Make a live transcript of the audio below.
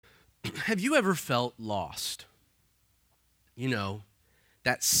Have you ever felt lost? You know,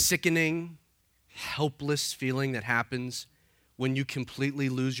 that sickening, helpless feeling that happens when you completely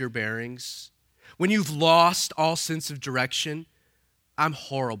lose your bearings, when you've lost all sense of direction. I'm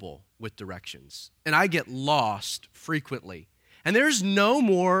horrible with directions, and I get lost frequently. And there's no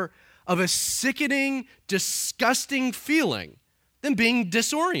more of a sickening, disgusting feeling than being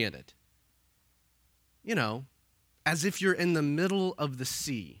disoriented. You know, as if you're in the middle of the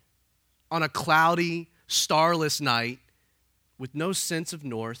sea on a cloudy, starless night with no sense of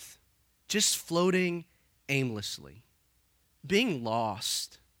north, just floating aimlessly. Being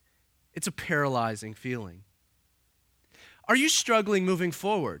lost, it's a paralyzing feeling. Are you struggling moving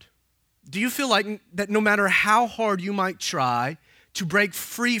forward? Do you feel like that no matter how hard you might try to break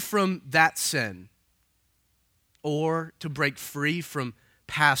free from that sin, or to break free from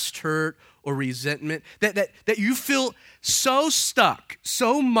past hurt or resentment, that you feel so stuck,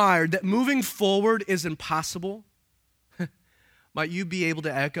 so mired that moving forward is impossible? Might you be able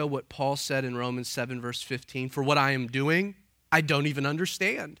to echo what Paul said in Romans 7, verse 15? For what I am doing, I don't even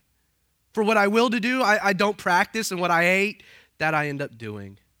understand. For what I will to do, I don't practice, and what I hate, that I end up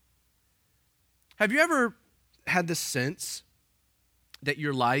doing. Have you ever had the sense that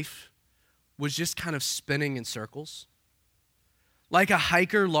your life was just kind of spinning in circles? Like a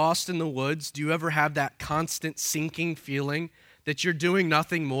hiker lost in the woods, do you ever have that constant sinking feeling that you're doing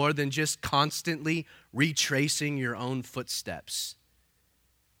nothing more than just constantly retracing your own footsteps?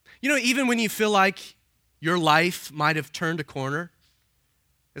 You know, even when you feel like your life might have turned a corner,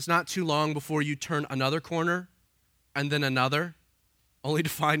 it's not too long before you turn another corner and then another, only to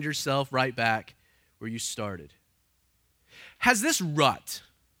find yourself right back where you started. Has this rut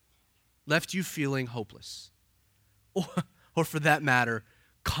left you feeling hopeless? Or for that matter,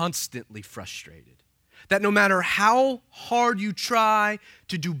 constantly frustrated? That no matter how hard you try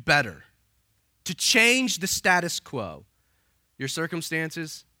to do better, to change the status quo, your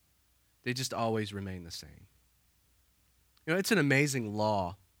circumstances, they just always remain the same. You know, it's an amazing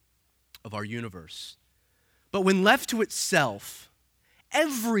law of our universe. But when left to itself,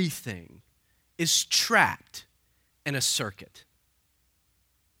 everything is trapped in a circuit.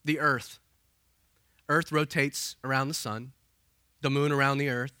 The earth. Earth rotates around the sun, the moon around the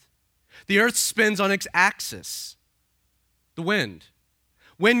earth. The earth spins on its axis. The wind.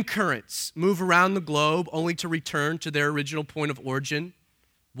 Wind currents move around the globe only to return to their original point of origin.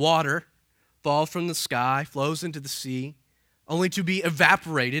 Water falls from the sky, flows into the sea, only to be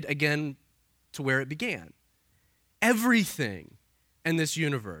evaporated again to where it began. Everything in this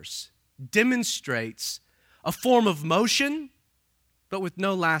universe demonstrates a form of motion, but with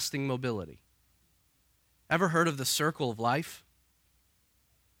no lasting mobility. Ever heard of the circle of life?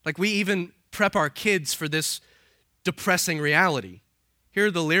 Like, we even prep our kids for this depressing reality. Here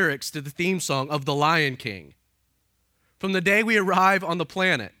are the lyrics to the theme song of The Lion King. From the day we arrive on the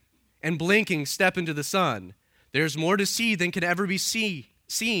planet and blinking step into the sun, there's more to see than can ever be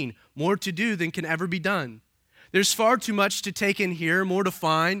seen, more to do than can ever be done. There's far too much to take in here, more to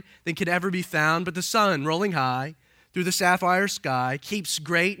find than could ever be found, but the sun, rolling high through the sapphire sky, keeps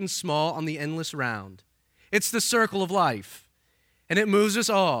great and small on the endless round. It's the circle of life, and it moves us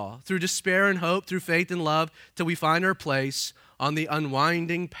all through despair and hope, through faith and love, till we find our place on the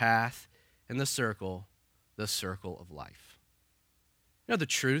unwinding path in the circle of life. You know, the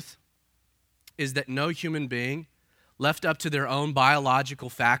truth is that no human being left up to their own biological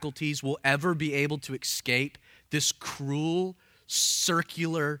faculties will ever be able to escape this cruel,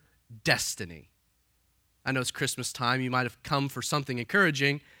 circular destiny. I know it's Christmas time. You might have come for something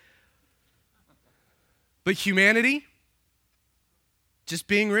encouraging. But humanity, just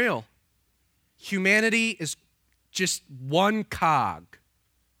being real, humanity is just one cog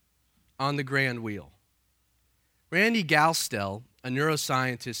on the grand wheel. Randy Galstel, a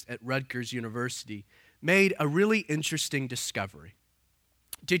neuroscientist at Rutgers University, made a really interesting discovery.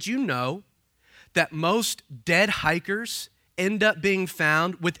 Did you know that most dead hikers end up being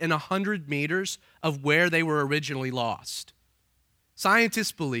found within 100 meters of where they were originally lost?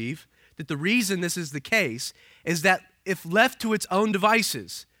 Scientists believe that the reason this is the case is that if left to its own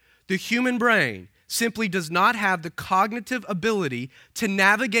devices, the human brain simply does not have the cognitive ability to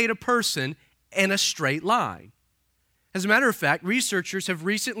navigate a person in a straight line. As a matter of fact, researchers have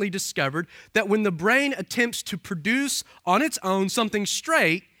recently discovered that when the brain attempts to produce on its own something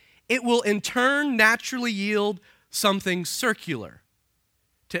straight, it will in turn naturally yield something circular.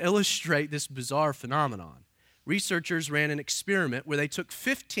 To illustrate this bizarre phenomenon, researchers ran an experiment where they took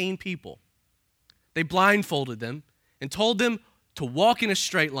 15 people. They blindfolded them and told them to walk in a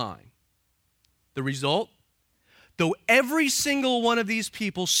straight line. The result? though every single one of these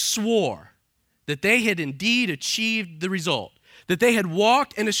people swore that they had indeed achieved the result, that they had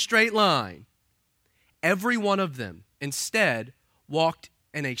walked in a straight line, every one of them instead walked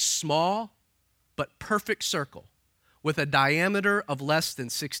in a small but perfect circle with a diameter of less than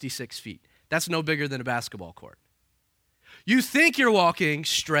 66 feet. That's no bigger than a basketball court. You think you're walking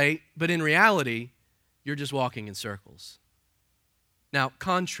straight, but in reality, you're just walking in circles. Now,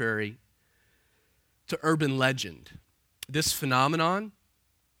 contrary to urban legend, this phenomenon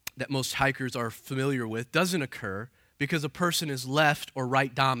that most hikers are familiar with doesn't occur because a person is left or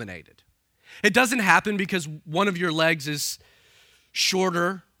right dominated. It doesn't happen because one of your legs is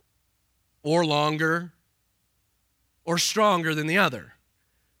shorter or longer or stronger than the other.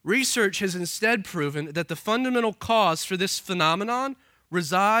 Research has instead proven that the fundamental cause for this phenomenon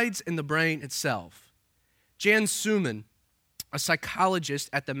resides in the brain itself. Jan Suman, a psychologist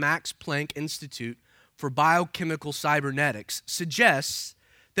at the Max Planck Institute for Biochemical Cybernetics, suggests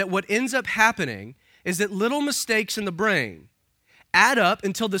that what ends up happening is that little mistakes in the brain add up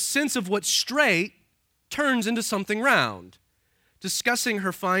until the sense of what's straight turns into something round. Discussing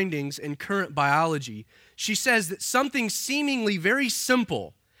her findings in Current Biology, she says that something seemingly very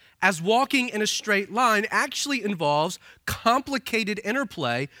simple as walking in a straight line actually involves complicated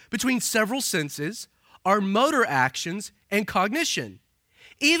interplay between several senses, our motor actions, and cognition.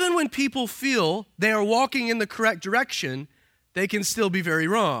 Even when people feel they are walking in the correct direction, they can still be very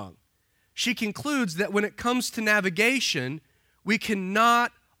wrong. She concludes that when it comes to navigation, we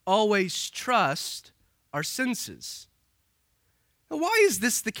cannot always trust our senses. Now, why is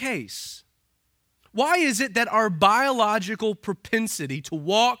this the case? Why is it that our biological propensity to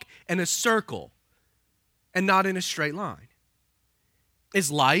walk in a circle and not in a straight line? Is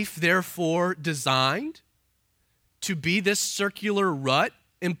life, therefore, designed to be this circular rut,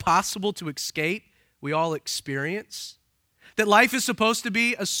 impossible to escape, we all experience? That life is supposed to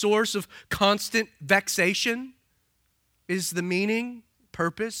be a source of constant vexation? Is the meaning,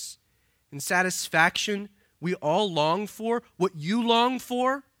 purpose, and satisfaction we all long for, what you long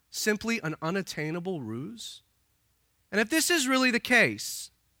for, simply an unattainable ruse? And if this is really the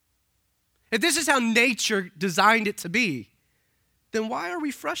case, if this is how nature designed it to be, then why are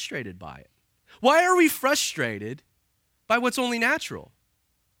we frustrated by it? Why are we frustrated by what's only natural?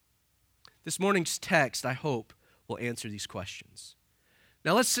 This morning's text, I hope, will answer these questions.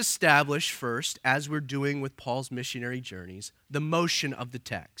 Now let's establish first, as we're doing with Paul's missionary journeys, the motion of the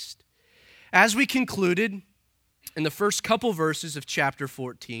text. As we concluded in the first couple verses of chapter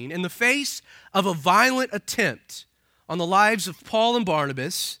 14, in the face of a violent attempt on the lives of Paul and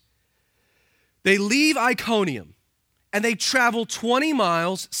Barnabas, they leave Iconium and they travel 20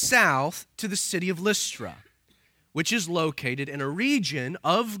 miles south to the city of Lystra, which is located in a region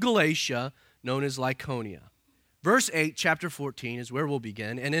of Galatia known as Lycaonia. Verse 8, chapter 14 is where we'll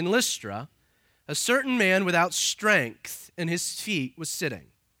begin. And in Lystra, a certain man without strength in his feet was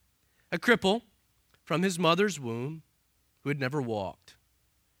sitting, a cripple from his mother's womb who had never walked.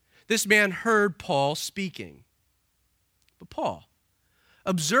 This man heard Paul speaking. But Paul,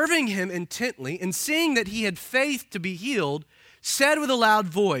 observing him intently and seeing that he had faith to be healed, said with a loud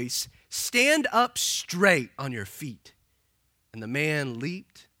voice, "Stand up straight on your feet." And the man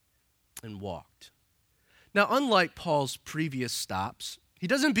leaped and walked. Now, unlike Paul's previous stops, he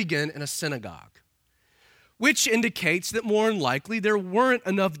doesn't begin in a synagogue, which indicates that more than likely there weren't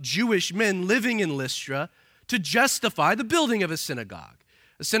enough Jewish men living in Lystra to justify the building of a synagogue.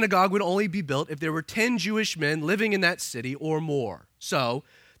 A synagogue would only be built if there were 10 Jewish men living in that city or more. So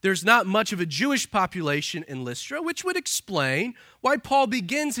there's not much of a Jewish population in Lystra, which would explain why Paul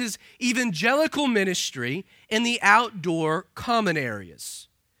begins his evangelical ministry in the outdoor common areas.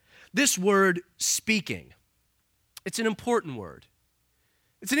 This word, speaking, it's an important word.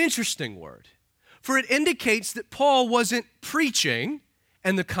 It's an interesting word, for it indicates that Paul wasn't preaching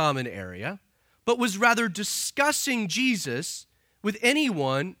in the common area, but was rather discussing Jesus with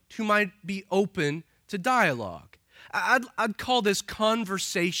anyone who might be open to dialogue. I'd call this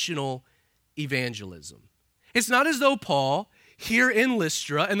conversational evangelism. It's not as though Paul, here in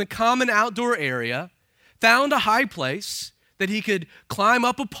Lystra, in the common outdoor area, found a high place that he could climb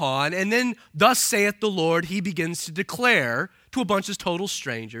up upon, and then, "Thus saith the Lord," he begins to declare to a bunch of total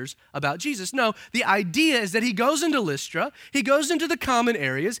strangers about Jesus. No, the idea is that he goes into Lystra, he goes into the common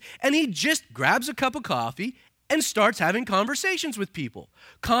areas, and he just grabs a cup of coffee and starts having conversations with people.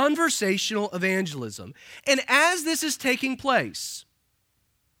 Conversational evangelism. And as this is taking place,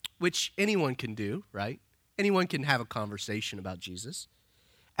 which anyone can do, right? Anyone can have a conversation about Jesus.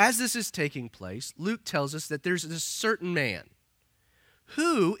 As this is taking place, Luke tells us that there's a certain man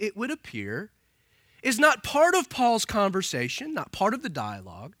who, it would appear, is not part of Paul's conversation, not part of the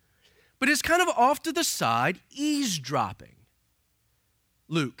dialogue, but is kind of off to the side, eavesdropping.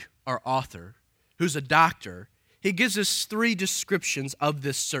 Luke, our author, who's a doctor, he gives us 3 descriptions of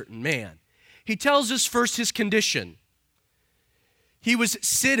this certain man. He tells us first his condition. He was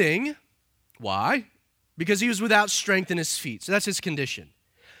sitting. Why? Because he was without strength in his feet. So that's his condition.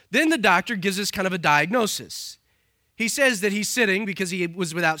 Then the doctor gives us kind of a diagnosis. He says that he's sitting because he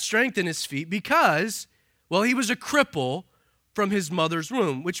was without strength in his feet because, well, he was a cripple from his mother's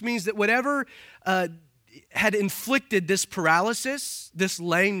womb, which means that whatever had inflicted this paralysis, this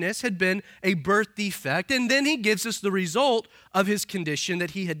lameness, had been a birth defect. And then he gives us the result of his condition,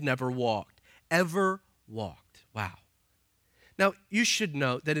 that he had never walked. Ever walked. Wow. Now, you should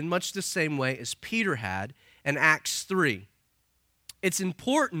note that in much the same way as Peter had in Acts 3, it's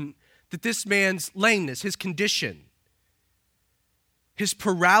important that this man's lameness, his condition, his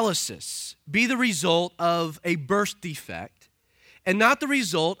paralysis, be the result of a birth defect and not the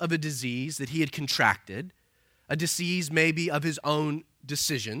result of a disease that he had contracted, a disease maybe of his own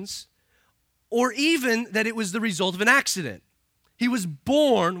decisions, or even that it was the result of an accident. He was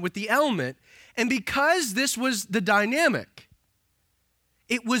born with the ailment, and because this was the dynamic,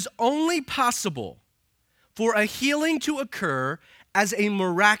 it was only possible for a healing to occur as a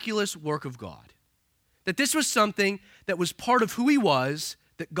miraculous work of God. That this was something that was part of who he was,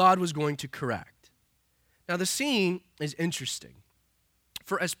 that God was going to correct. Now, the scene is interesting.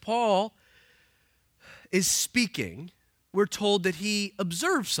 For as Paul is speaking, we're told that he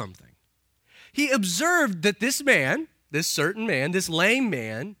observed something. He observed that this man, this certain man, this lame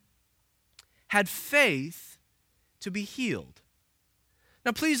man, had faith to be healed.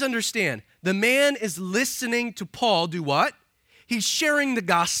 Now, please understand, the man is listening to Paul do what? He's sharing the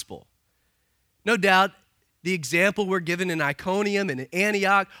gospel. No doubt, the example we're given in Iconium and in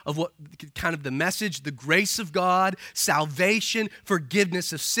Antioch of what kind of the message, the grace of God, salvation,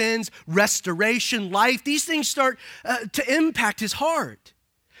 forgiveness of sins, restoration, life, these things start to impact his heart.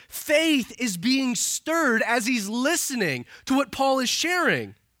 Faith is being stirred as he's listening to what Paul is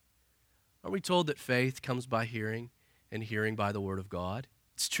sharing. Aren't we told that faith comes by hearing and hearing by the word of God?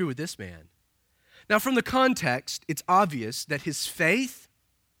 It's true with this man. Now, from the context, it's obvious that his faith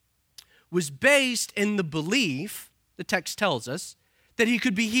was based in the belief, the text tells us, that he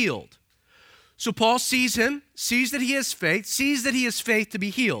could be healed. So Paul sees him, sees that he has faith, sees that he has faith to be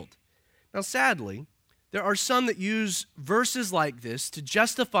healed. Now, sadly, there are some that use verses like this to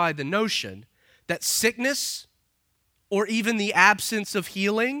justify the notion that sickness or even the absence of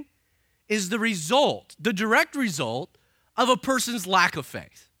healing is the result, the direct result of a person's lack of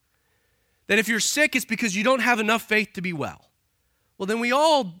faith. That if you're sick, it's because you don't have enough faith to be well. Well, then we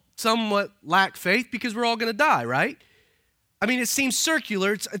all somewhat lack faith because we're all going to die, right? I mean, it seems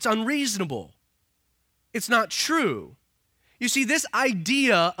circular. It's unreasonable. It's not true. You see, this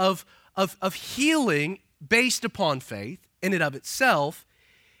idea of healing based upon faith in and of itself,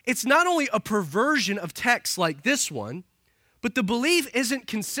 it's not only a perversion of texts like this one, but the belief isn't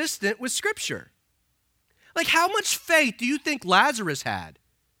consistent with Scripture. Like, how much faith do you think Lazarus had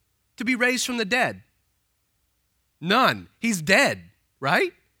to be raised from the dead? None. He's dead,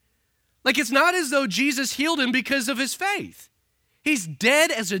 right? Like, it's not as though Jesus healed him because of his faith. He's dead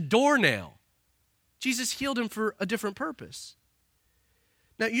as a doornail. Jesus healed him for a different purpose.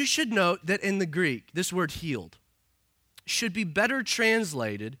 Now, you should note that in the Greek, this word healed should be better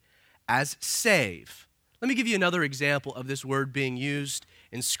translated as save. Let me give you another example of this word being used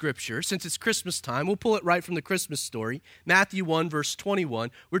in Scripture. Since it's Christmas time, we'll pull it right from the Christmas story. Matthew 1, verse 21,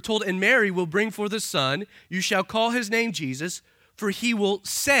 we're told, "And Mary will bring forth a son. You shall call his name Jesus, for he will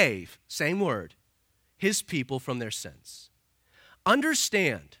save," same word, "his people from their sins."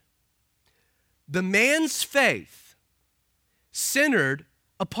 Understand, the man's faith centered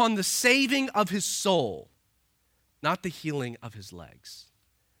upon the saving of his soul, not the healing of his legs.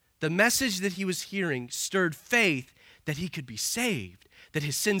 The message that he was hearing stirred faith that he could be saved, that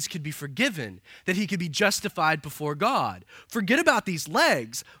his sins could be forgiven, that he could be justified before God. Forget about these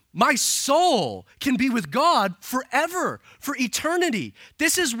legs. My soul can be with God forever, for eternity.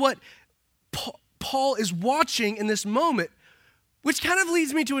 This is what Paul is watching in this moment, which kind of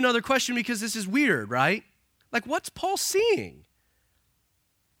leads me to another question, because this is weird, right? Like, what's Paul seeing?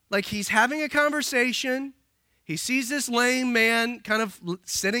 Like, he's having a conversation. He sees this lame man kind of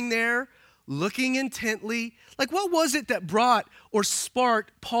sitting there, looking intently. Like, what was it that brought or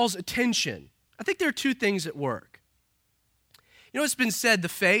sparked Paul's attention? I think there are two things at work. You know, it's been said the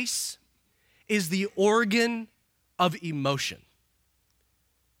face is the organ of emotion.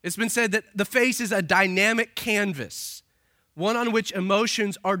 It's been said that the face is a dynamic canvas, one on which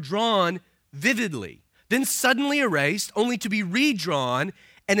emotions are drawn vividly, then suddenly erased, only to be redrawn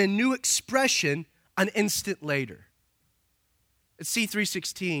and a new expression an instant later. At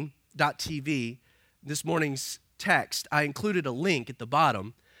C316.tv, this morning's text, I included a link at the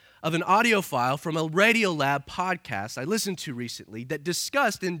bottom of an audio file from a Radiolab podcast I listened to recently that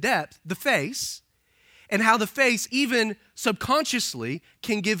discussed in depth the face and how the face, even subconsciously,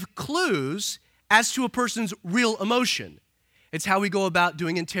 can give clues as to a person's real emotion. It's how we go about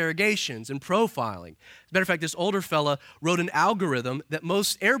doing interrogations and profiling. As a matter of fact, this older fella wrote an algorithm that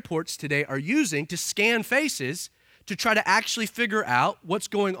most airports today are using to scan faces to try to actually figure out what's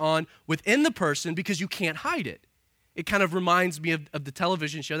going on within the person because you can't hide it. It kind of reminds me of the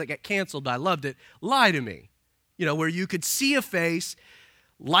television show that got canceled, but I loved it, Lie to Me. Where you could see a face,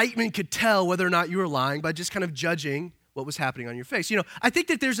 Lightman could tell whether or not you were lying by just kind of judging what was happening on your face. I think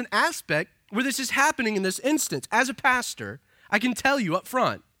that there's an aspect where this is happening in this instance. As a pastor, I can tell you up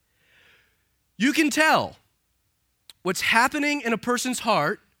front, you can tell what's happening in a person's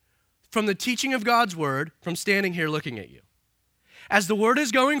heart from the teaching of God's word from standing here looking at you. As the word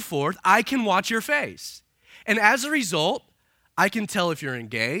is going forth, I can watch your face. And as a result, I can tell if you're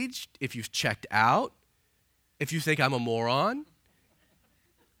engaged, if you've checked out, if you think I'm a moron,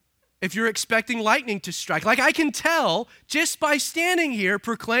 if you're expecting lightning to strike. Like I can tell just by standing here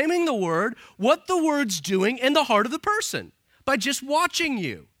proclaiming the word what the word's doing in the heart of the person by just watching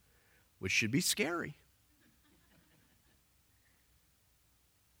you, which should be scary.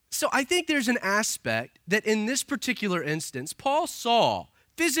 So I think there's an aspect that in this particular instance, Paul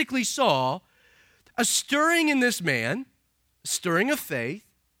physically saw a stirring in this man, a stirring of faith,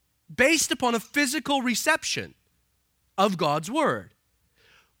 based upon a physical reception of God's word.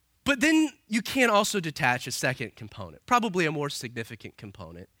 But then you can't also detach a second component, probably a more significant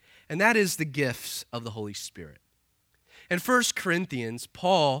component, and that is the gifts of the Holy Spirit. In 1 Corinthians,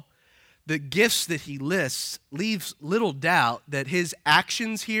 Paul, the gifts that he lists, leaves little doubt that his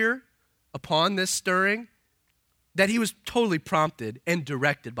actions here upon this stirring, that he was totally prompted and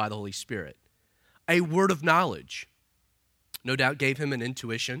directed by the Holy Spirit. A word of knowledge, no doubt gave him an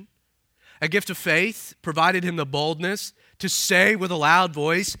intuition. A gift of faith provided him the boldness to say with a loud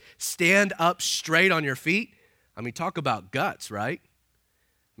voice, stand up straight on your feet. I mean, talk about guts, right?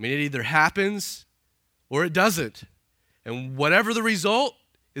 I mean, it either happens or it doesn't. And whatever the result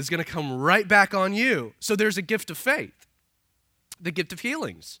is going to come right back on you. So there's a gift of faith. The gift of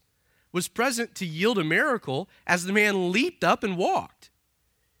healings was present to yield a miracle as the man leaped up and walked.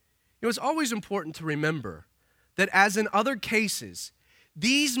 It's always important to remember that as in other cases,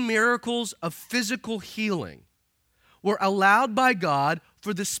 these miracles of physical healing were allowed by God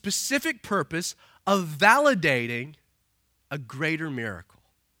for the specific purpose of validating a greater miracle.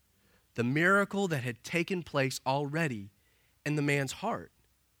 The miracle that had taken place already in the man's heart.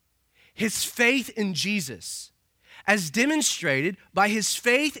 His faith in Jesus, as demonstrated by his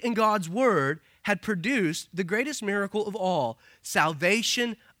faith in God's word, had produced the greatest miracle of all,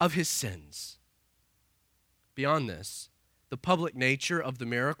 salvation of his sins. Beyond this, the public nature of the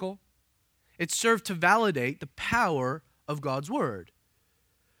miracle, it served to validate the power of God's word.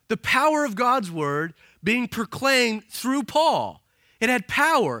 The power of God's word being proclaimed through Paul. It had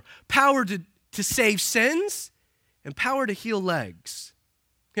power to save sins and power to heal legs.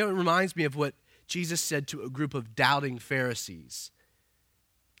 It reminds me of what Jesus said to a group of doubting Pharisees,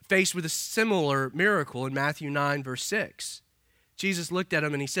 faced with a similar miracle in Matthew 9, verse 6. Jesus looked at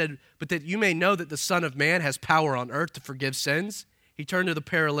him and he said, but that you may know that the Son of Man has power on earth to forgive sins. He turned to the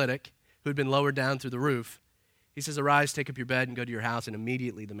paralytic who had been lowered down through the roof. He says, arise, take up your bed and go to your house. And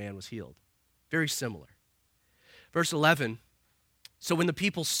immediately the man was healed. Very similar. Verse 11, so when the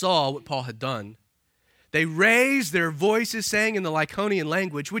people saw what Paul had done, they raised their voices saying in the Lycaonian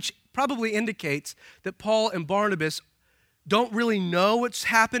language, which probably indicates that Paul and Barnabas don't really know what's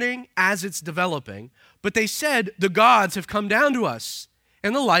happening as it's developing, but they said, the gods have come down to us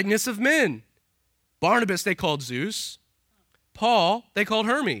in the likeness of men. Barnabas they called Zeus. Paul they called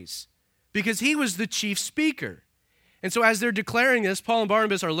Hermes because he was the chief speaker. And so as they're declaring this, Paul and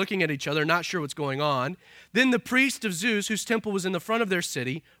Barnabas are looking at each other, not sure what's going on. Then the priest of Zeus, whose temple was in the front of their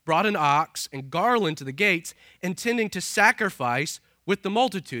city, brought an ox and garland to the gates, intending to sacrifice with the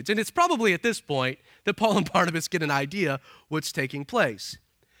multitudes. And it's probably at this point that Paul and Barnabas get an idea what's taking place.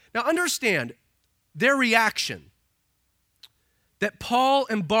 Now understand their reaction, that Paul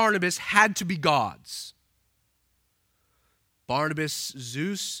and Barnabas had to be gods. Barnabas,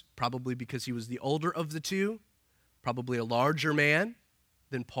 Zeus, probably because he was the older of the two, probably a larger man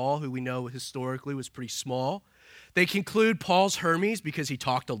than Paul, who we know historically was pretty small. They conclude Paul's Hermes because he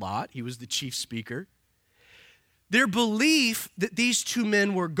talked a lot. He was the chief speaker. Their belief that these two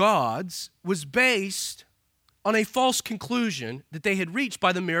men were gods was based on a false conclusion that they had reached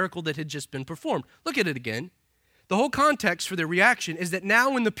by the miracle that had just been performed. Look at it again. The whole context for their reaction is that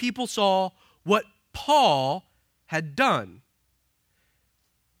now when the people saw what Paul had done,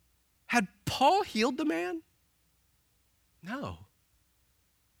 had Paul healed the man? No.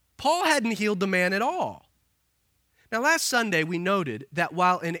 Paul hadn't healed the man at all. Now, last Sunday, we noted that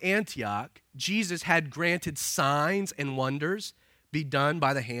while in Antioch, Jesus had granted signs and wonders be done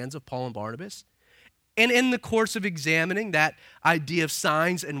by the hands of Paul and Barnabas. And in the course of examining that idea of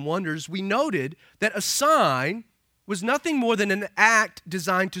signs and wonders, we noted that a sign was nothing more than an act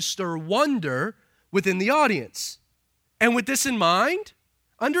designed to stir wonder within the audience. And with this in mind,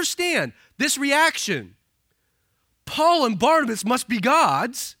 understand this reaction, Paul and Barnabas must be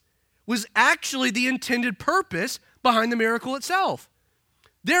gods, was actually the intended purpose behind the miracle itself.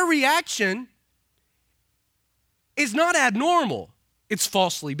 Their reaction is not abnormal. It's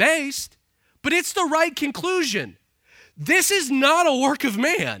falsely based, but it's the right conclusion. This is not a work of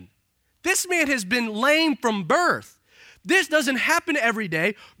man. This man has been lame from birth. This doesn't happen every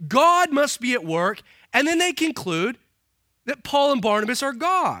day. God must be at work. And then they conclude that Paul and Barnabas are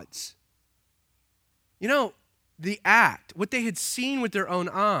gods. You know, the act, what they had seen with their own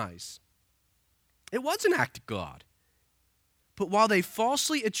eyes, it was an act of God. But while they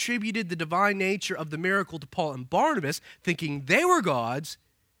falsely attributed the divine nature of the miracle to Paul and Barnabas, thinking they were gods,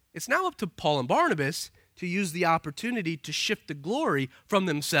 it's now up to Paul and Barnabas to use the opportunity to shift the glory from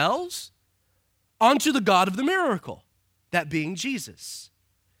themselves onto the God of the miracle, that being Jesus.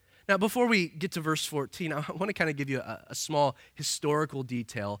 Now, before we get to verse 14, I want to kind of give you a small historical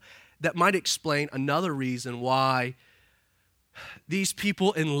detail that might explain another reason why these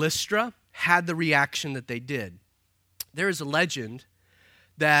people in Lystra had the reaction that they did. There is a legend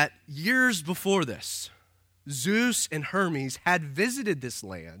that years before this, Zeus and Hermes had visited this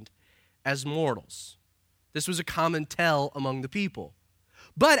land as mortals. This was a common tale among the people.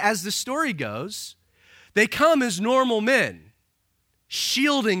 But as the story goes, they come as normal men,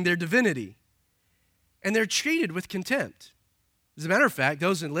 shielding their divinity, and they're treated with contempt. As a matter of fact,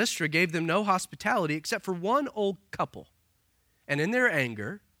 those in Lystra gave them no hospitality except for one old couple. And in their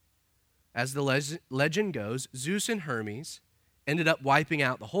anger, as the legend goes, Zeus and Hermes ended up wiping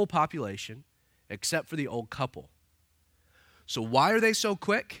out the whole population except for the old couple. So why are they so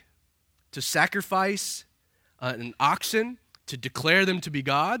quick to sacrifice an oxen to declare them to be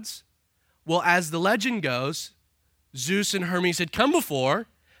gods? Well, as the legend goes, Zeus and Hermes had come before,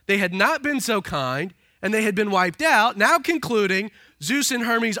 they had not been so kind, and they had been wiped out, now concluding Zeus and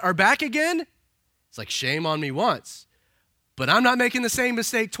Hermes are back again. It's like, shame on me once, but I'm not making the same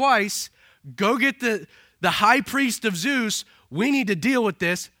mistake twice. Go get the high priest of Zeus. We need to deal with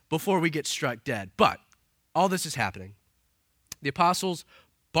this before we get struck dead. But all this is happening. The apostles,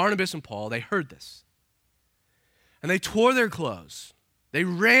 Barnabas and Paul, they heard this. And they tore their clothes. They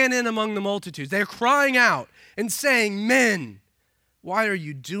ran in among the multitudes. They're crying out and saying, "Men, why are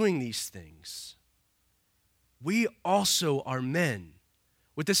you doing these things? We also are men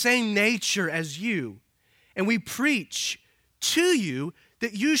with the same nature as you. And we preach to you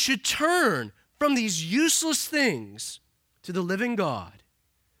that you should turn from these useless things to the living God,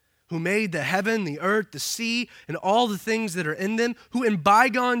 who made the heaven, the earth, the sea, and all the things that are in them, who in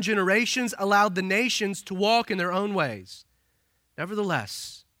bygone generations allowed the nations to walk in their own ways.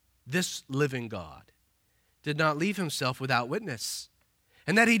 Nevertheless, this living God did not leave himself without witness,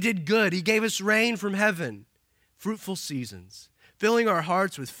 and that he did good. He gave us rain from heaven, fruitful seasons, filling our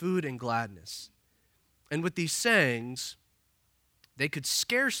hearts with food and gladness." And with these sayings, they could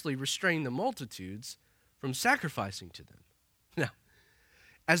scarcely restrain the multitudes from sacrificing to them. Now,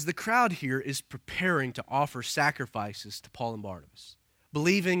 as the crowd here is preparing to offer sacrifices to Paul and Barnabas,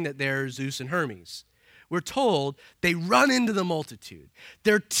 believing that they're Zeus and Hermes, we're told they run into the multitude.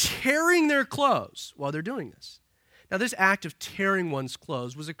 They're tearing their clothes while they're doing this. Now, this act of tearing one's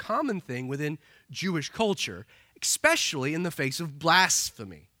clothes was a common thing within Jewish culture, especially in the face of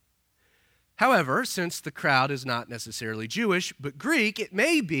blasphemy. However, since the crowd is not necessarily Jewish, but Greek, it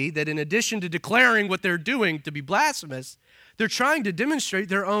may be that in addition to declaring what they're doing to be blasphemous, they're trying to demonstrate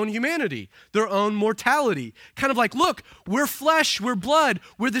their own humanity, their own mortality. Kind of like, look, we're flesh, we're blood,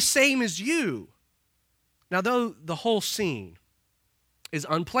 we're the same as you. Now, though the whole scene is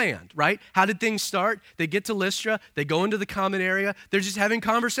unplanned, right? How did things start? They get to Lystra, they go into the common area, they're just having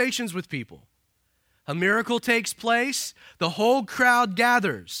conversations with people. A miracle takes place, the whole crowd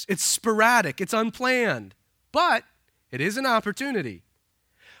gathers. It's sporadic, it's unplanned, but it is an opportunity.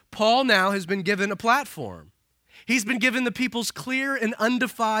 Paul now has been given a platform. He's been given the people's clear and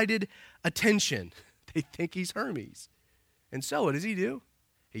undivided attention. They think he's Hermes. And so what does he do?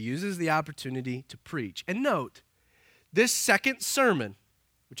 He uses the opportunity to preach. And note, this second sermon,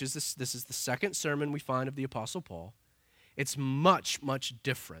 which is this is the second sermon we find of the Apostle Paul, it's much, much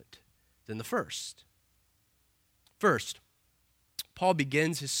different than the first. First, Paul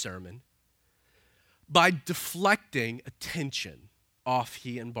begins his sermon by deflecting attention off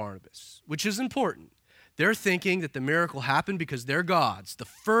he and Barnabas, which is important. They're thinking that the miracle happened because they're gods. The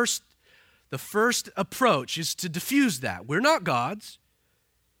first approach is to diffuse that. We're not gods.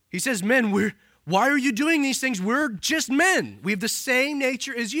 He says, men, why are you doing these things? We're just men. We have the same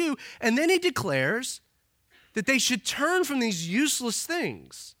nature as you. And then he declares that they should turn from these useless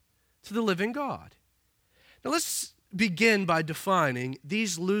things to the living God. Now let's begin by defining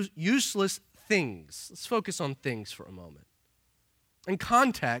these useless things. Let's focus on things for a moment. In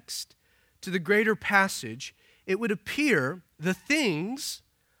context to the greater passage, it would appear the things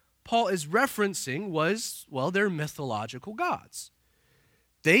Paul is referencing was, well, they're mythological gods.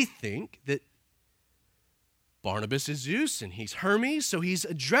 They think that Barnabas is Zeus and he's Hermes, so he's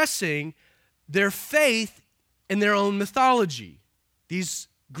addressing their faith in their own mythology, these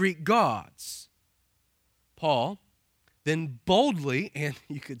Greek gods. Paul then boldly, and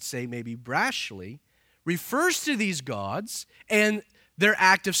you could say maybe brashly, refers to these gods and their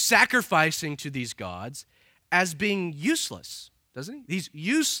act of sacrificing to these gods as being useless, doesn't he? These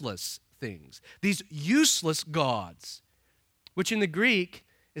useless things, these useless gods, which in the Greek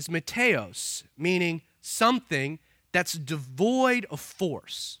is meteos, meaning something that's devoid of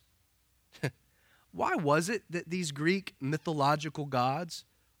force. Why was it that these Greek mythological gods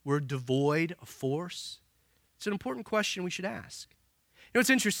were devoid of force? It's an important question we should ask. You know, it's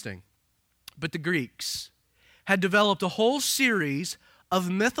interesting, but the Greeks had developed a whole series of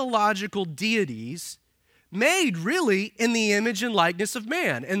mythological deities made really in the image and likeness of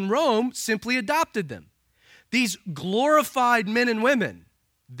man, and Rome simply adopted them. These glorified men and women,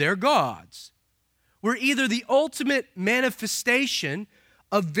 their gods, were either the ultimate manifestation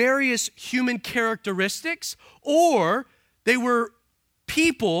of various human characteristics, or they were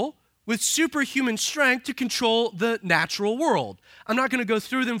people with superhuman strength to control the natural world. I'm not going to go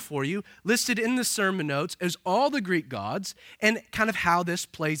through them for you. Listed in the sermon notes is all the Greek gods and kind of how this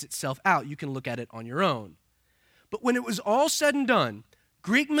plays itself out. You can look at it on your own. But when it was all said and done,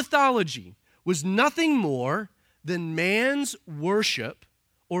 Greek mythology was nothing more than man's worship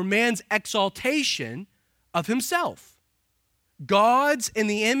or man's exaltation of himself. Gods in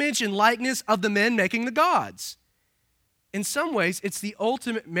the image and likeness of the men making the gods. In some ways, it's the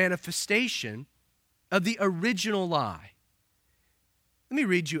ultimate manifestation of the original lie. Let me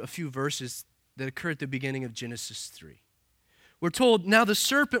read you a few verses that occur at the beginning of Genesis 3. We're told, now the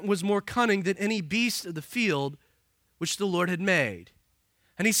serpent was more cunning than any beast of the field which the Lord had made.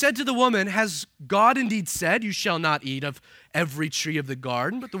 And he said to the woman, has God indeed said, you shall not eat of every tree of the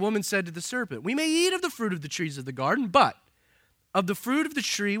garden? But the woman said to the serpent, we may eat of the fruit of the trees of the garden, but of the fruit of the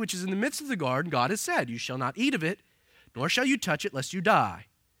tree which is in the midst of the garden, God has said, you shall not eat of it, nor shall you touch it, lest you die.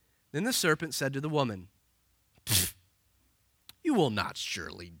 Then the serpent said to the woman, you will not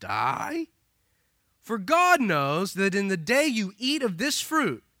surely die. For God knows that in the day you eat of this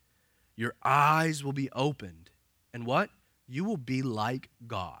fruit, your eyes will be opened. And what? You will be like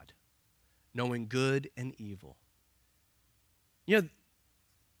God, knowing good and evil. You know,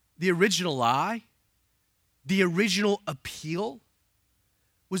 the original lie, the original appeal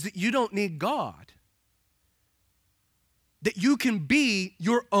was that you don't need God. That you can be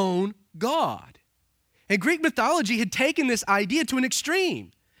your own God. And Greek mythology had taken this idea to an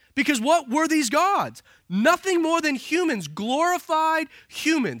extreme. Because what were these gods? Nothing more than humans, glorified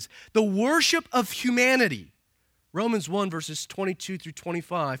humans, the worship of humanity. Romans 1, verses 22 through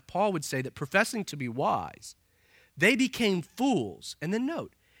 25, Paul would say that professing to be wise, they became fools. And then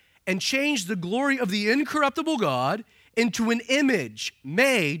note, and changed the glory of the incorruptible God into an image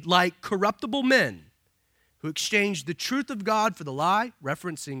made like corruptible men, who exchanged the truth of God for the lie,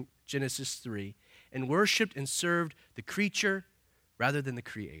 referencing Genesis 3, and worshiped and served the creature rather than the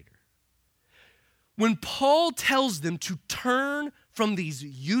Creator. When Paul tells them to turn from these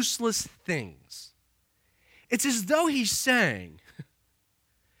useless things, it's as though he's saying,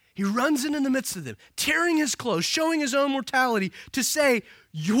 he runs in the midst of them, tearing his clothes, showing his own mortality, to say,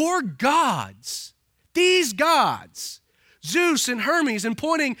 your gods, these gods, Zeus and Hermes, and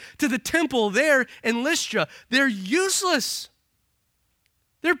pointing to the temple there in Lystra, they're useless.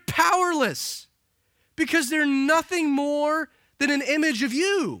 They're powerless because they're nothing more than an image of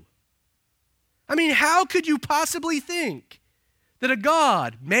you. I mean, how could you possibly think that a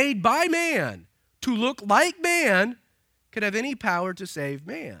God made by man to look like man could have any power to save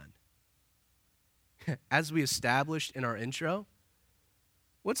man? as we established in our intro,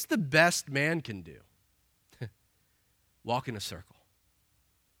 what's the best man can do? Walk in a circle.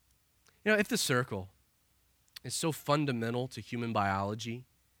 If the circle is so fundamental to human biology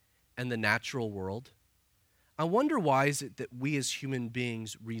and the natural world, I wonder why is it that we as human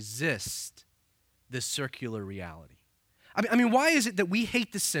beings resist this circular reality? I mean, why is it that we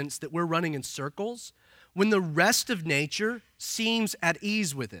hate the sense that we're running in circles when the rest of nature seems at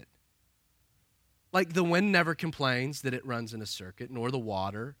ease with it? Like the wind never complains that it runs in a circuit, nor the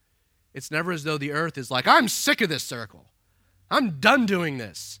water. It's never as though the earth is like, I'm sick of this circle. I'm done doing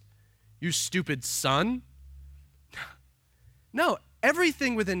this. You stupid sun. No,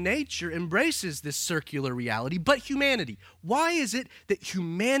 everything within nature embraces this circular reality, but humanity. Why is it that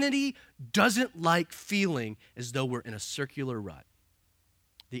humanity doesn't like feeling as though we're in a circular rut?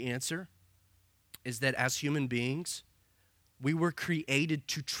 The answer is that as human beings, we were created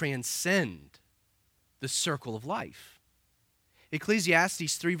to transcend the circle of life.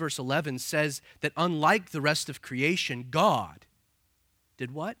 Ecclesiastes 3 verse 11 says that unlike the rest of creation, God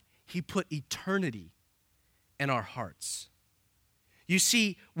did what? He put eternity in our hearts. You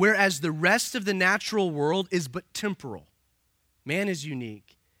see, whereas the rest of the natural world is but temporal, man is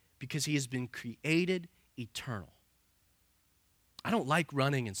unique because he has been created eternal. I don't like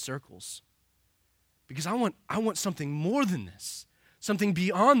running in circles because I want something more than this, something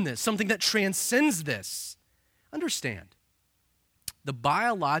beyond this, something that transcends this. Understand, the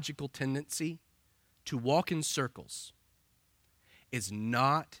biological tendency to walk in circles is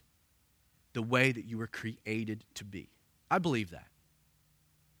not the way that you were created to be. I believe that.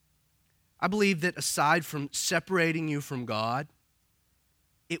 I believe that aside from separating you from God,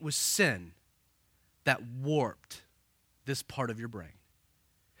 it was sin that warped this part of your brain,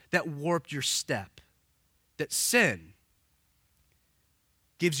 that warped your step, that sin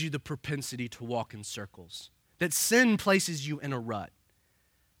gives you the propensity to walk in circles, that sin places you in a rut.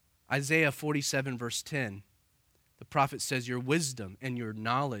 Isaiah 47 verse 10, the prophet says, your wisdom and your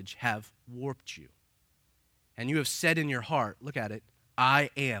knowledge have warped you. And you have said in your heart, look at it, I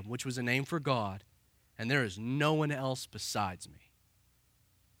am, which was a name for God, and there is no one else besides me.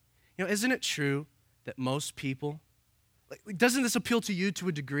 Isn't it true that most people, doesn't this appeal to you to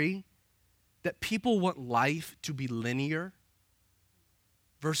a degree, that people want life to be linear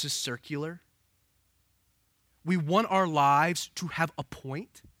versus circular? We want our lives to have a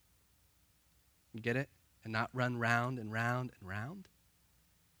point. You get it? And not run round and round and round.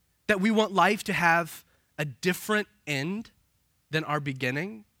 That we want life to have a different end than our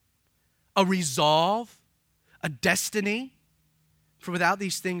beginning, a resolve, a destiny. For without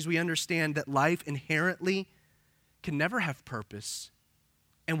these things, we understand that life inherently can never have purpose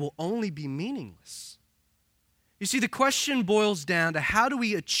and will only be meaningless. You see, the question boils down to how do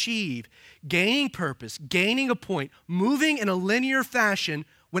we achieve gaining purpose, gaining a point, moving in a linear fashion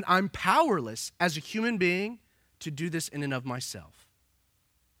when I'm powerless as a human being to do this in and of myself.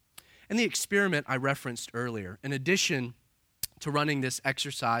 In the experiment I referenced earlier, in addition to running this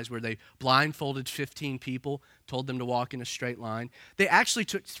exercise where they blindfolded 15 people, told them to walk in a straight line, they actually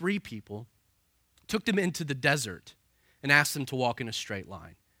took 3 people, took them into the desert, and asked them to walk in a straight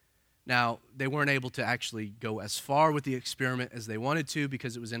line. Now, they weren't able to actually go as far with the experiment as they wanted to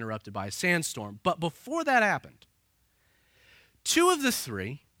because it was interrupted by a sandstorm. But before that happened, 2 of the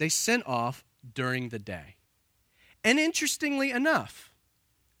 3 they sent off during the day. And interestingly enough,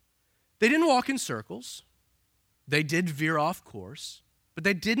 they didn't walk in circles. They did veer off course, but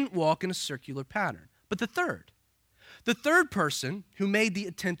they didn't walk in a circular pattern. But the third person who made the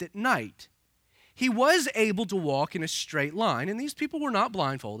attempt at night, he was able to walk in a straight line, and these people were not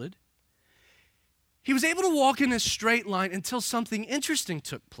blindfolded. He was able to walk in a straight line until something interesting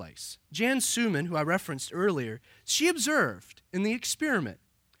took place. Jan Suman, who I referenced earlier, she observed in the experiment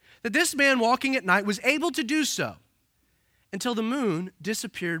that this man walking at night was able to do so until the moon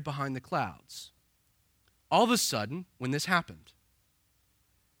disappeared behind the clouds. All of a sudden, when this happened,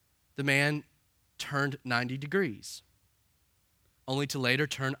 the man turned 90 degrees, only to later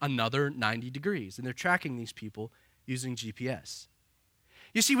turn another 90 degrees. And they're tracking these people using GPS.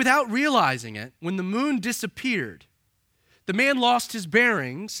 You see, without realizing it, when the moon disappeared, the man lost his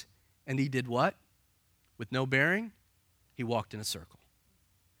bearings, and he did what? With no bearing, he walked in a circle.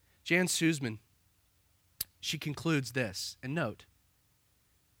 Jan Suman, she concludes this, and note,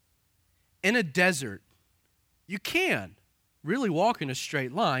 in a desert, you can really walk in a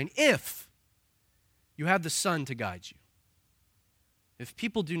straight line if you have the sun to guide you. If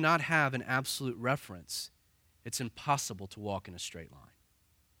people do not have an absolute reference, it's impossible to walk in a straight line.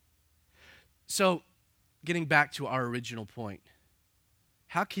 So, getting back to our original point,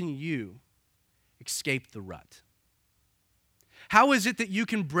 how can you escape the rut? How is it that you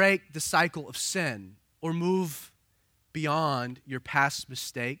can break the cycle of sin or move beyond your past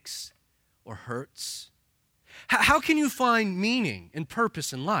mistakes or hurts? How can you find meaning and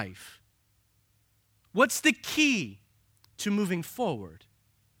purpose in life? What's the key to moving forward?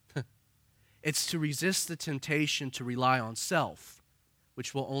 It's to resist the temptation to rely on self,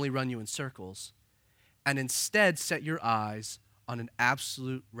 which will only run you in circles, and instead set your eyes on an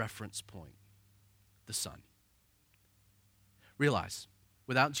absolute reference point, the Son. Realize,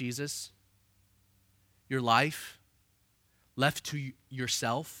 without Jesus, your life left to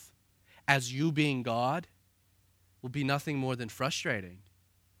yourself as you being God will be nothing more than frustrating,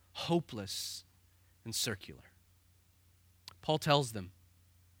 hopeless, and circular. Paul tells them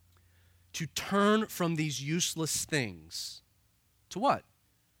to turn from these useless things to what?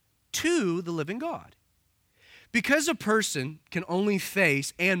 To the living God. Because a person can only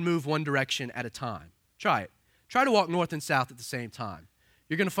face and move one direction at a time. Try it. Try to walk north and south at the same time.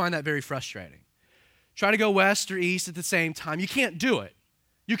 You're going to find that very frustrating. Try to go west or east at the same time. You can't do it.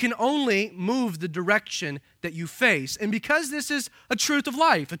 You can only move the direction that you face. And because this is a truth of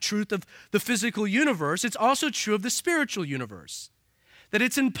life, a truth of the physical universe, it's also true of the spiritual universe. That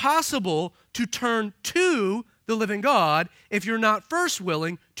it's impossible to turn to the living God if you're not first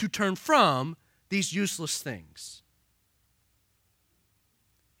willing to turn from these useless things.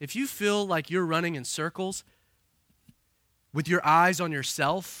 If you feel like you're running in circles with your eyes on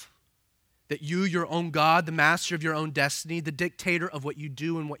yourself, that you, your own God, the master of your own destiny, the dictator of what you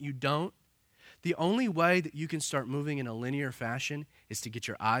do and what you don't, the only way that you can start moving in a linear fashion is to get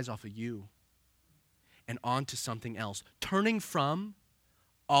your eyes off of you and onto something else. Turning from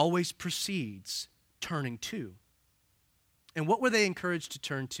always precedes turning to. And what were they encouraged to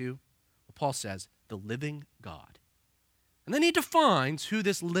turn to? Well, Paul says, the living God. And then he defines who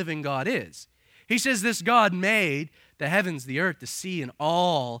this living God is. He says this God made the heavens, the earth, the sea, and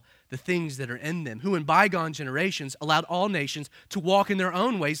all the things that are in them, who in bygone generations allowed all nations to walk in their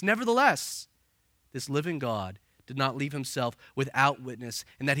own ways. Nevertheless, this living God did not leave himself without witness,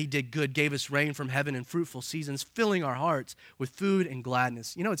 and that he did good, gave us rain from heaven and fruitful seasons, filling our hearts with food and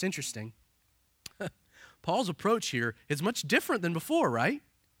gladness. You know, it's interesting. Paul's approach here is much different than before, right?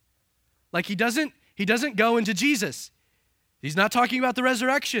 Like he doesn't go into Jesus. He's not talking about the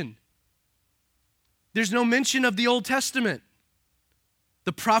resurrection. There's no mention of the Old Testament,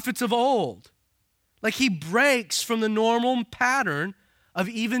 the prophets of old. Like he breaks from the normal pattern of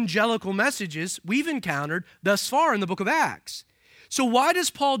evangelical messages we've encountered thus far in the book of Acts. So why does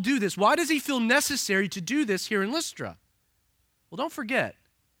Paul do this? Why does he feel necessary to do this here in Lystra? Well, don't forget,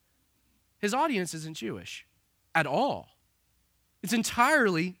 his audience isn't Jewish at all. It's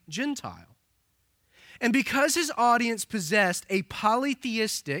entirely Gentile. And because his audience possessed a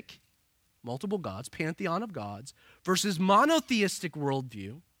polytheistic, multiple gods, pantheon of gods, versus monotheistic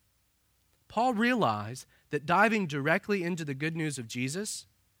worldview, Paul realized that diving directly into the good news of Jesus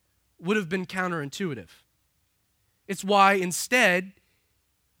would have been counterintuitive. It's why instead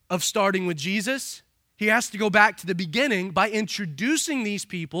of starting with Jesus, he has to go back to the beginning by introducing these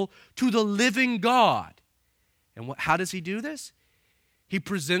people to the living God. And how does he do this? He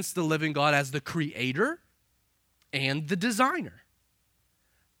presents the living God as the creator and the designer.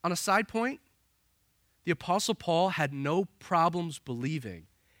 On a side point, the Apostle Paul had no problems believing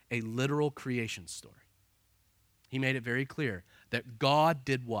a literal creation story. He made it very clear that God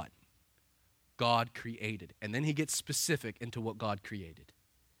did what? God created. And then he gets specific into what God created.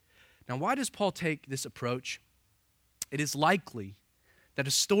 Now, why does Paul take this approach? It is likely that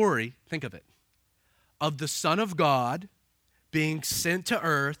a story, think of it, of the Son of God being sent to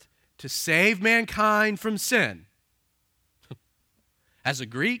earth to save mankind from sin. As a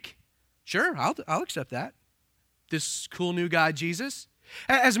Greek, sure, I'll accept that. This cool new guy, Jesus.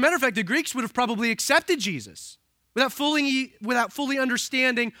 As a matter of fact, the Greeks would have probably accepted Jesus without fully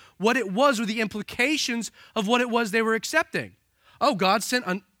understanding what it was or the implications of what it was they were accepting. Oh, God sent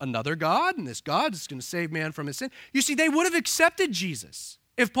another God, and this God is going to save man from his sin. You see, they would have accepted Jesus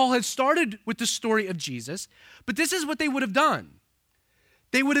if Paul had started with the story of Jesus, but this is what they would have done.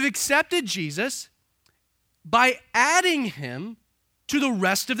 They would have accepted Jesus by adding him to the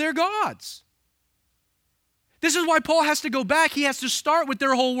rest of their gods. This is why Paul has to go back. He has to start with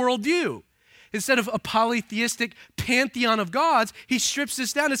their whole worldview. Instead of a polytheistic pantheon of gods, he strips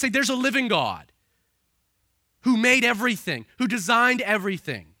this down and says there's a living God who made everything, who designed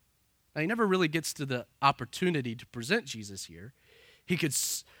everything. Now, he never really gets to the opportunity to present Jesus here. He could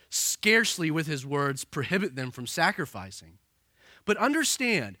scarcely, with his words, prohibit them from sacrificing. But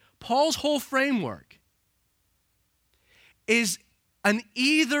understand, Paul's whole framework is an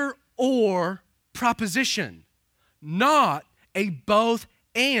either-or proposition, not a both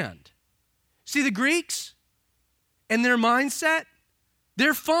and. See, the Greeks and their mindset,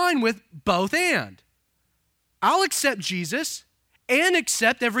 they're fine with both and. I'll accept Jesus and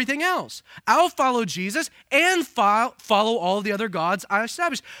accept everything else. I'll follow Jesus and follow all the other gods I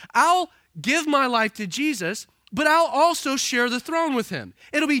established. I'll give my life to Jesus, but I'll also share the throne with him.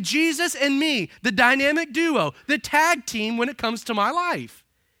 It'll be Jesus and me, the dynamic duo, the tag team when it comes to my life.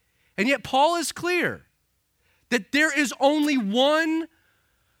 And yet Paul is clear that there's one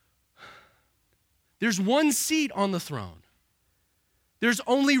seat on the throne. There's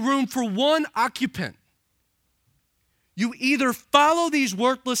only room for one occupant. You either follow these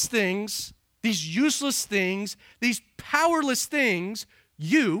worthless things, these useless things, these powerless things,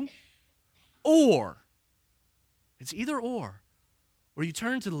 or it's either or you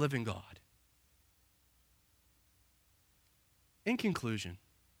turn to the living God. In conclusion,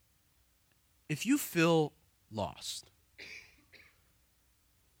 if you feel lost,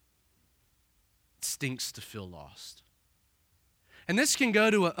 it stinks to feel lost. And this can go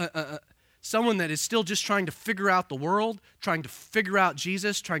to someone that is still just trying to figure out the world, trying to figure out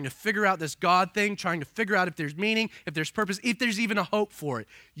Jesus, trying to figure out this God thing, trying to figure out if there's meaning, if there's purpose, if there's even a hope for it.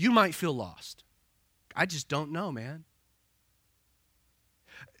 You might feel lost. I just don't know, man.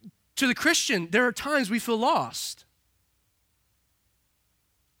 To the Christian, there are times we feel lost.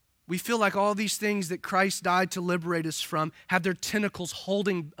 We feel like all these things that Christ died to liberate us from have their tentacles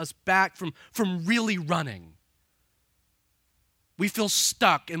holding us back from really running. We feel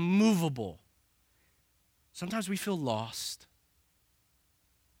stuck and movable. Sometimes we feel lost.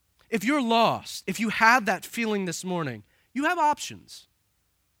 If you're lost, if you have that feeling this morning, you have options.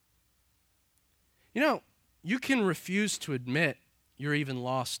 You know, you can refuse to admit you're even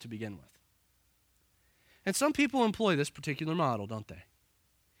lost to begin with. And some people employ this particular model, don't they?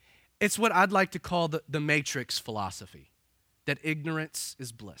 It's what I'd like to call the matrix philosophy, that ignorance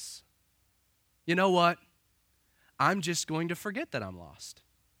is bliss. You know what? I'm just going to forget that I'm lost.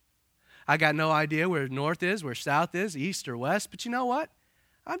 I got no idea where north is, where south is, east or west, but you know what?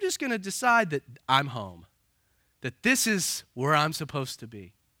 I'm just going to decide that I'm home, that this is where I'm supposed to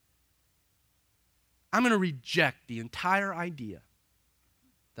be. I'm going to reject the entire idea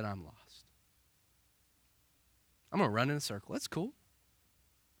that I'm lost. I'm going to run in a circle. That's cool.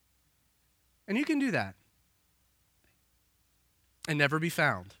 And you can do that and never be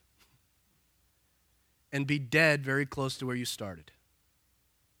found and be dead very close to where you started.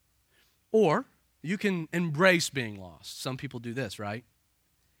 Or you can embrace being lost. Some people do this, right?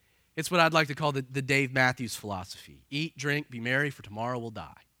 It's what I'd like to call the Dave Matthews philosophy. Eat, drink, be merry, for tomorrow we'll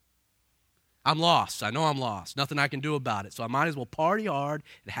die. I'm lost. I know I'm lost. Nothing I can do about it. So I might as well party hard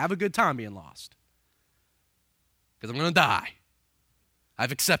and have a good time being lost. Because I'm going to die.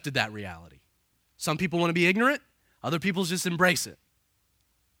 I've accepted that reality. Some people want to be ignorant. Other people just embrace it.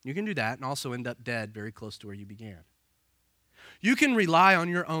 You can do that and also end up dead very close to where you began. You can rely on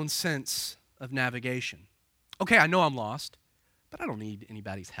your own sense of navigation. Okay, I know I'm lost, but I don't need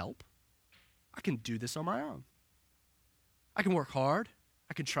anybody's help. I can do this on my own. I can work hard.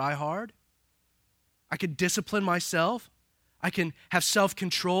 I can try hard. I can discipline myself. I can have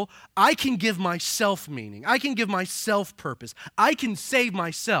self-control. I can give myself meaning. I can give myself purpose. I can save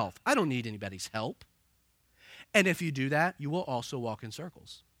myself. I don't need anybody's help. And if you do that, you will also walk in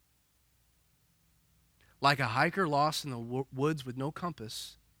circles. Like a hiker lost in the woods with no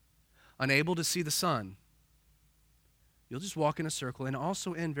compass, unable to see the sun, you'll just walk in a circle and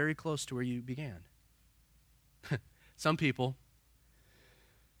also end very close to where you began. Some people,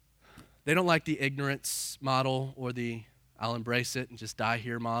 they don't like the ignorance model or the I'll embrace it and just die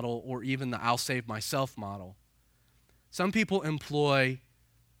here model, or even the I'll save myself model. Some people employ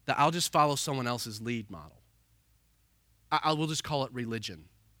the I'll just follow someone else's lead model. We'll just call it religion.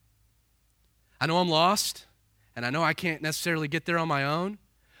 I know I'm lost, and I know I can't necessarily get there on my own,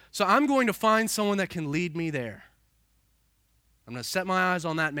 so I'm going to find someone that can lead me there. I'm going to set my eyes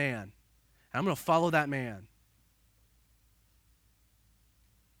on that man, and I'm going to follow that man.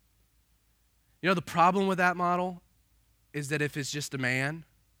 You know, the problem with that model is that if it's just a man,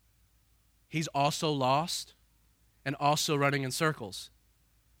 he's also lost and also running in circles.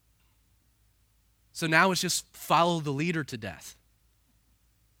 So now it's just follow the leader to death,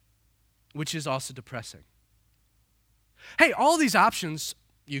 which is also depressing. Hey, all these options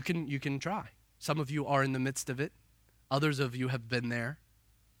you can try. Some of you are in the midst of it. Others of you have been there.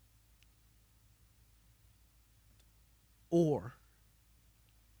 Or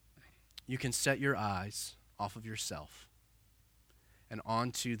you can set your eyes off of yourself and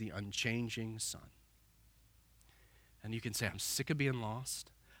onto the unchanging sun. And you can say, I'm sick of being lost.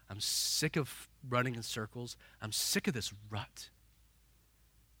 I'm sick of running in circles. I'm sick of this rut.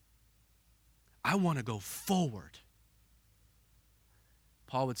 I want to go forward.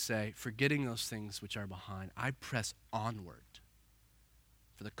 Paul would say, forgetting those things which are behind, I press onward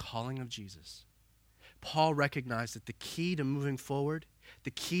for the calling of Jesus. Paul recognized that the key to moving forward,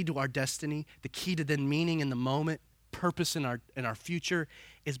 the key to our destiny, the key to then meaning in the moment, purpose in our future,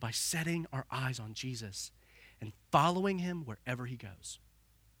 is by setting our eyes on Jesus and following him wherever he goes,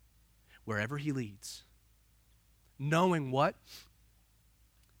 wherever he leads. Knowing what?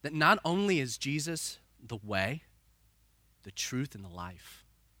 That not only is Jesus the way, the truth, and the life,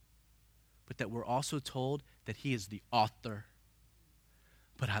 but that we're also told that he is the author,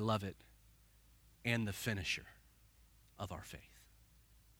 but I love it, and the finisher of our faith.